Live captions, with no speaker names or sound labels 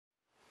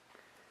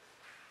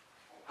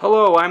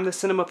Hello, I'm the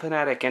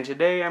CinemaFanatic, and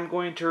today I'm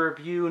going to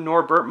review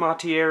Norbert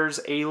Moutier's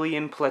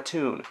Alien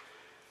Platoon.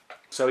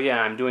 So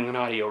yeah, I'm doing an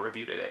audio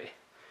review today.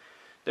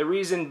 The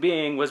reason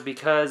being was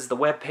because the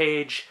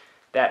webpage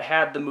that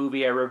had the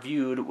movie I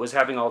reviewed was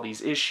having all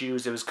these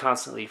issues. It was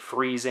constantly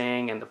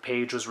freezing, and the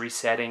page was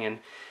resetting, and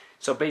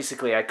so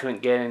basically I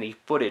couldn't get any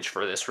footage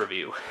for this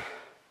review.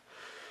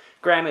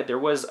 Granted, there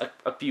was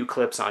a few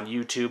clips on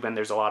YouTube, and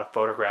there's a lot of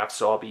photographs,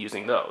 so I'll be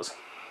using those.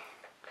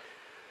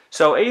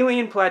 So,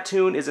 Alien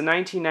Platoon is a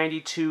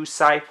 1992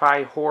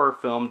 sci-fi horror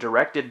film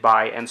directed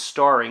by and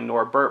starring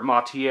Norbert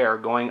Moutier,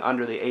 going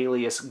under the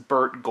alias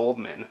Burt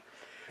Goldman.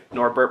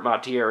 Norbert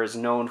Moutier is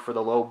known for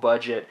the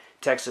low-budget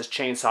Texas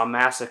Chainsaw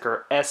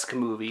Massacre-esque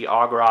movie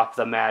Ogroff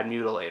the Mad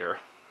Mutilator.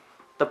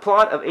 The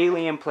plot of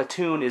Alien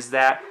Platoon is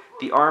that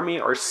the Army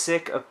are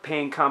sick of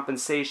paying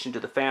compensation to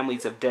the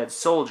families of dead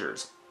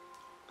soldiers,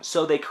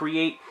 so they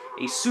create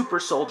a super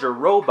soldier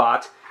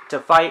robot to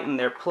fight in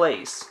their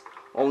place.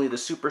 Only the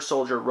super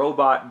soldier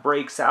robot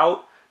breaks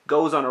out,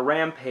 goes on a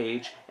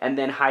rampage, and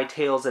then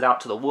hightails it out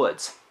to the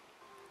woods.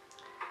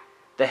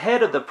 The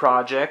head of the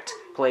project,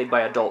 played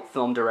by adult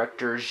film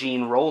director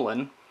Jean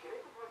Rollin,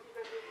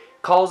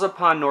 calls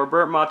upon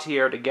Norbert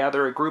Moutier to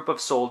gather a group of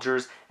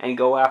soldiers and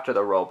go after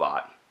the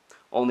robot.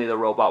 Only the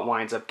robot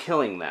winds up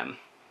killing them.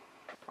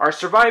 Our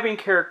surviving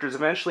characters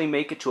eventually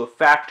make it to a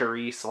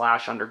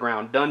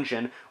factory/underground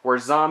dungeon where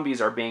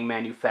zombies are being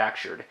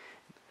manufactured.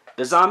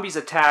 The zombies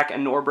attack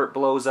and Norbert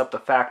blows up the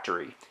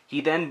factory.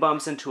 He then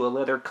bumps into a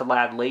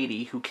leather-clad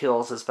lady who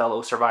kills his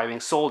fellow surviving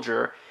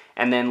soldier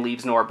and then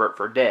leaves Norbert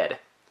for dead.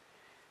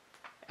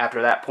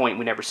 After that point,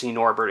 we never see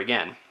Norbert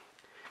again.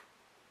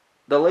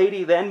 The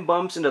lady then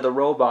bumps into the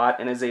robot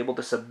and is able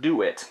to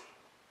subdue it.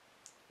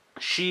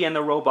 She and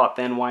the robot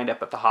then wind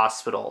up at the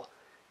hospital.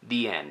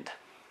 The end.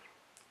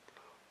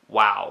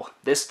 Wow,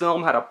 this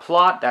film had a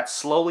plot that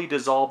slowly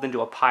dissolved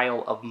into a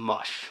pile of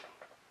mush.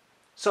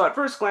 So at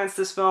first glance,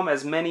 this film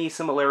has many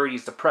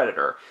similarities to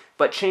Predator,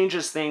 but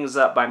changes things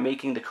up by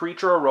making the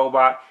creature a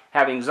robot,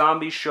 having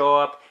zombies show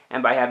up,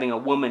 and by having a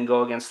woman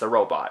go against the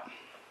robot.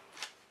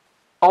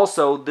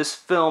 Also, this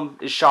film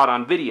is shot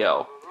on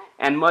video,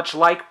 and much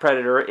like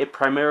Predator, it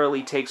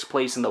primarily takes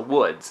place in the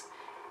woods.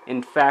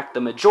 In fact,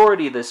 the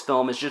majority of this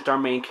film is just our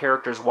main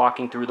characters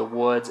walking through the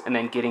woods and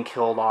then getting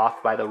killed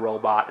off by the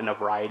robot in a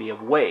variety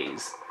of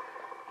ways.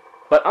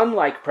 But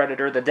unlike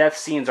Predator, the death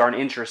scenes aren't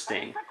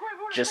interesting.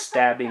 Just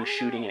stabbing,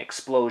 shooting, and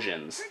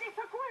explosions.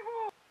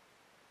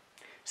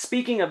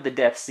 Speaking of the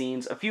death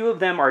scenes, a few of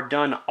them are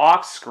done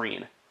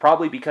off-screen,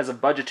 probably because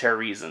of budgetary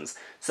reasons,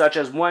 such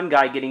as one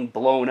guy getting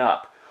blown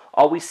up.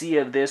 All we see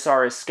of this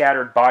are his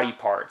scattered body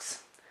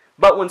parts.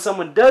 But when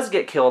someone does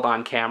get killed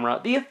on camera,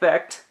 the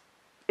effect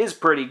is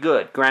pretty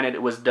good. Granted,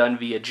 it was done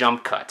via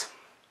jump cut.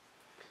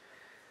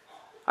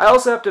 I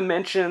also have to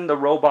mention the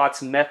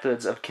robot's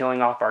methods of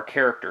killing off our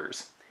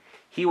characters.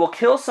 He will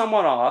kill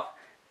someone off,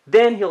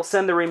 then he'll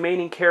send the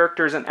remaining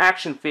characters an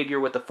action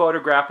figure with a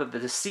photograph of the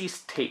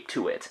deceased taped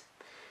to it.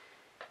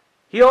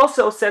 He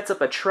also sets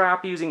up a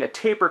trap using a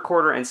tape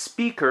recorder and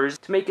speakers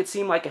to make it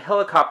seem like a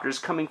helicopter is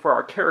coming for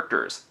our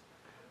characters.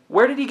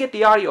 Where did he get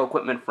the audio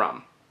equipment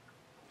from?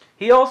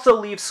 He also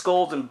leaves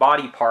skulls and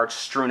body parts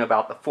strewn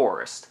about the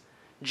forest,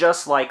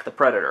 just like the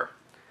Predator.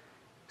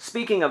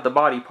 Speaking of the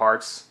body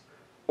parts,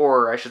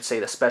 or I should say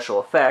the special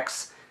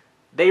effects,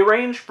 they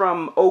range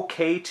from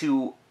okay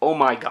to oh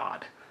my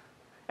god.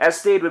 As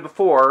stated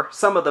before,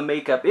 some of the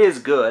makeup is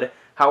good,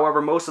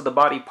 however most of the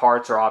body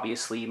parts are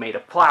obviously made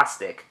of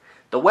plastic.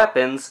 The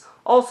weapons,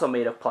 also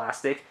made of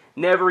plastic,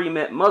 never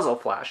emit muzzle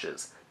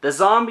flashes. The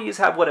zombies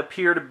have what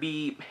appear to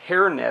be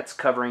hairnets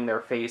covering their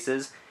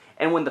faces,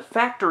 and when the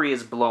factory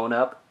is blown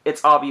up,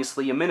 it's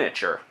obviously a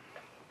miniature.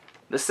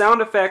 The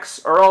sound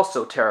effects are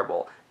also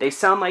terrible. They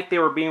sound like they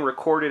were being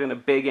recorded in a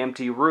big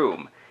empty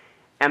room,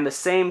 and the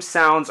same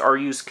sounds are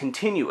used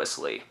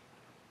continuously.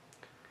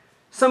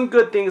 Some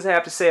good things I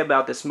have to say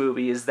about this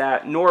movie is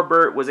that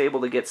Norbert was able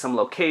to get some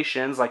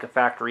locations, like a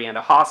factory and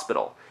a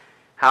hospital.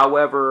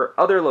 However,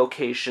 other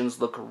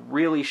locations look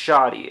really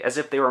shoddy, as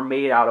if they were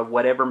made out of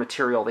whatever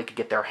material they could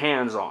get their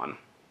hands on.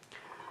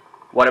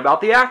 What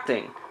about the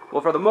acting?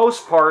 Well, for the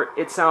most part,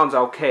 it sounds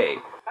okay.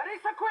 Allez,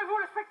 secouez-vous,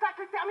 le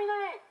spectacle est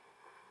terminé!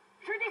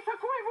 Je dis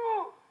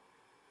secouez-vous!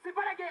 C'est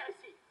pas la guerre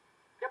ici.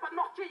 Y a pas de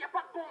mortier, y a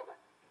pas de bombe.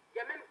 Y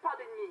a même pas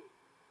d'ennemis.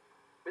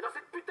 Mais dans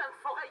cette putain de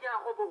forêt, y a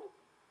un robot.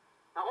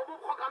 Un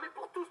robot programmé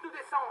pour tous nous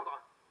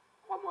descendre.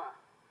 Crois-moi,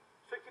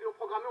 ceux qui l'ont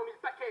programmé ont mis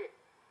le paquet.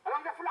 Alors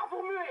il va falloir vous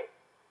remuer.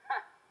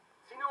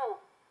 Sinon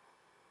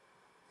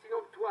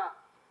de toi,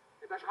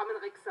 eh ben je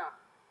ramènerai que ça.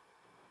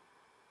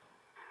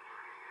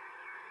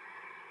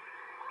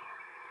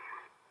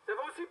 Ça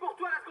va aussi pour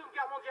toi la Seconde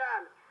Guerre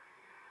mondiale.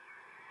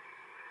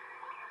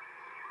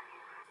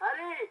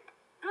 Allez,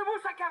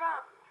 debout sac à vin.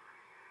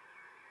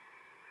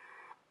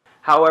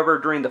 However,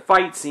 during the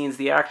fight scenes,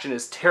 the action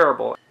is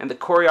terrible, and the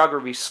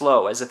choreography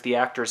slow, as if the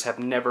actors have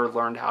never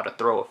learned how to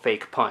throw a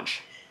fake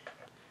punch.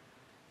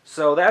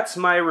 So that's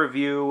my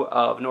review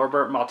of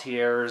Norbert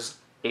Moutier's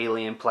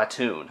Alien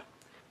Platoon.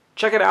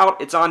 Check it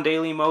out, it's on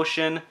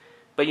Dailymotion,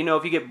 But you know,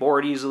 if you get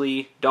bored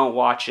easily, don't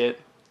watch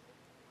it.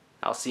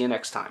 I'll see you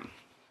next time.